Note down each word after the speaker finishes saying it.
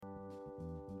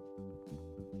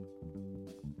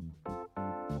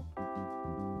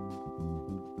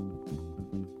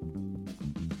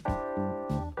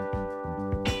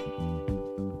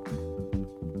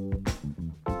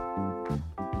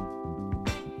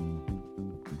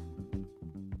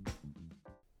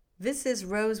This is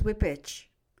Rose Whippich,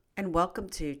 and welcome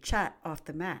to Chat Off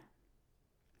the Mat.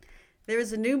 There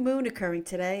is a new moon occurring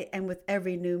today, and with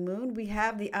every new moon, we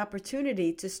have the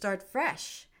opportunity to start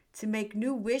fresh, to make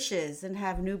new wishes and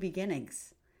have new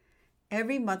beginnings.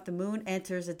 Every month, the moon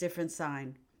enters a different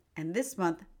sign, and this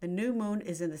month, the new moon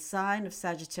is in the sign of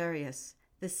Sagittarius.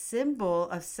 The symbol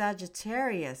of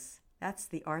Sagittarius, that's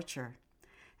the archer.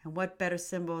 And what better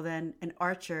symbol than an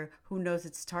archer who knows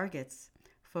its targets,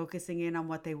 focusing in on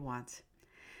what they want.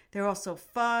 They're also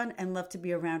fun and love to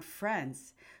be around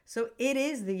friends. So it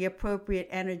is the appropriate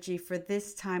energy for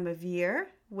this time of year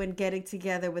when getting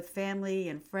together with family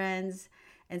and friends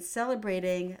and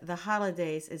celebrating the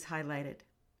holidays is highlighted.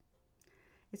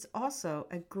 It's also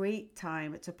a great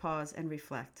time to pause and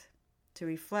reflect, to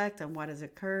reflect on what has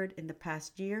occurred in the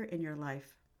past year in your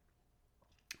life,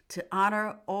 to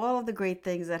honor all of the great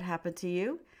things that happened to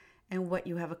you and what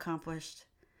you have accomplished,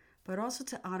 but also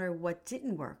to honor what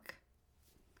didn't work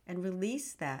and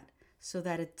release that so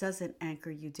that it doesn't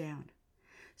anchor you down.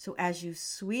 So as you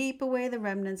sweep away the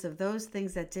remnants of those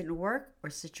things that didn't work or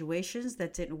situations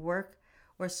that didn't work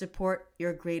or support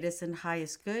your greatest and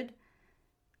highest good,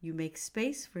 you make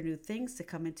space for new things to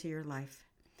come into your life.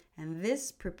 And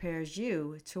this prepares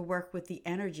you to work with the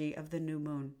energy of the new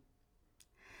moon.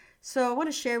 So I want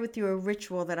to share with you a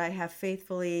ritual that I have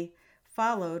faithfully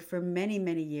followed for many,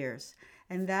 many years.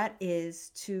 And that is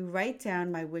to write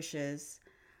down my wishes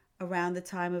around the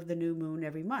time of the new moon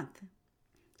every month.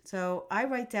 So I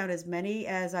write down as many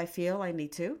as I feel I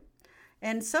need to.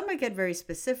 And some I get very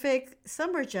specific,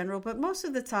 some are general, but most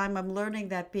of the time I'm learning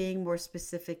that being more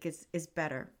specific is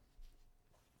better.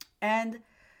 And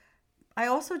I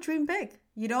also dream big.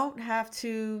 You don't have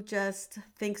to just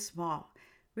think small.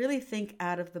 Really think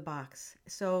out of the box.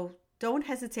 So don't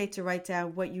hesitate to write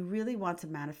down what you really want to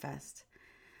manifest.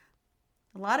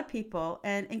 A lot of people,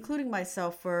 and including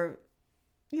myself,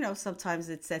 sometimes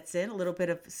it sets in a little bit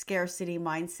of scarcity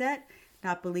mindset,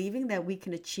 not believing that we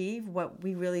can achieve what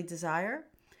we really desire.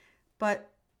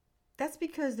 But that's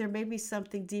because there may be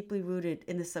something deeply rooted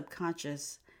in the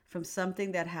subconscious from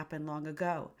something that happened long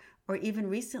ago, or even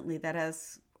recently that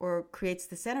has or creates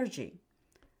this energy.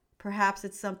 Perhaps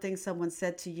it's something someone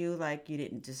said to you like you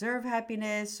didn't deserve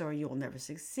happiness or you'll never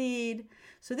succeed.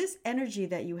 So this energy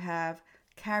that you have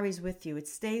carries with you, it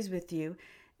stays with you,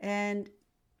 and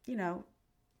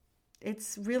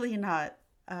it's really not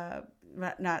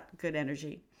good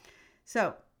energy.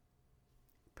 So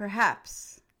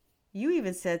perhaps you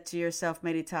even said to yourself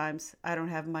many times, I don't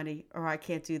have money, or I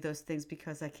can't do those things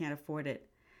because I can't afford it.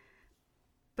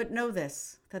 But know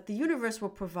this, that the universe will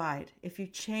provide if you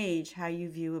change how you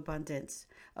view abundance.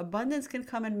 Abundance can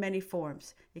come in many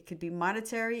forms. It could be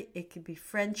monetary, it could be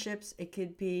friendships, it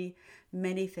could be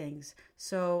many things.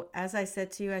 So as I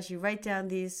said to you, as you write down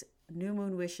these new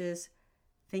moon wishes,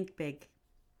 think big.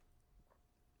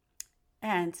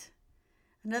 And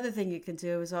another thing you can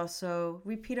do is also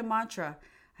repeat a mantra.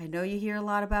 I know you hear a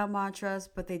lot about mantras,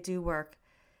 but they do work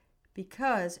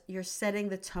because you're setting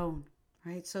the tone,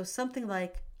 right? So something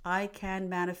like, I can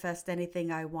manifest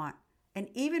anything I want. And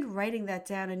even writing that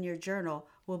down in your journal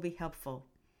will be helpful.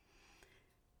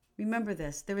 Remember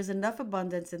this, there is enough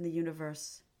abundance in the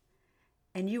universe,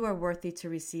 and you are worthy to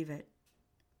receive it.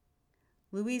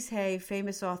 Louise Hay,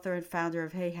 famous author and founder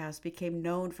of Hay House, became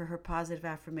known for her positive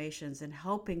affirmations and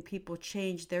helping people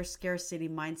change their scarcity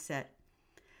mindset.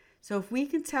 So if we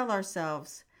can tell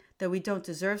ourselves that we don't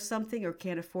deserve something or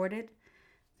can't afford it,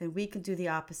 then we can do the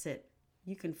opposite.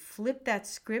 You can flip that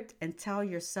script and tell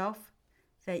yourself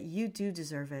that you do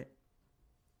deserve it.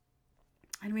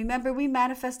 And remember, we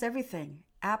manifest everything,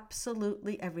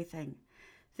 absolutely everything.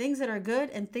 Things that are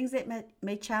good and things that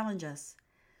may challenge us.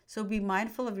 So be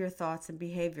mindful of your thoughts and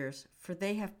behaviors, for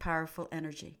they have powerful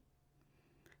energy.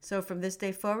 So from this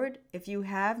day forward, if you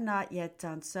have not yet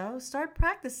done so, start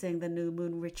practicing the new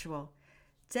moon ritual.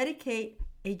 Dedicate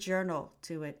a journal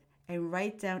to it and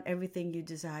write down everything you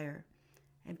desire.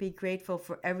 And be grateful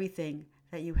for everything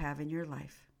that you have in your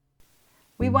life.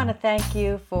 We want to thank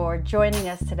you for joining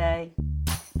us today.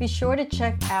 Be sure to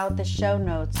check out the show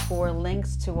notes for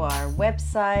links to our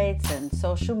websites and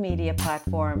social media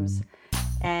platforms,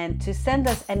 and to send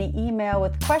us any email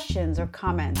with questions or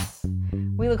comments.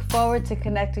 We look forward to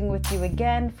connecting with you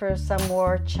again for some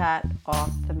more Chat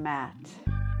Off the Mat.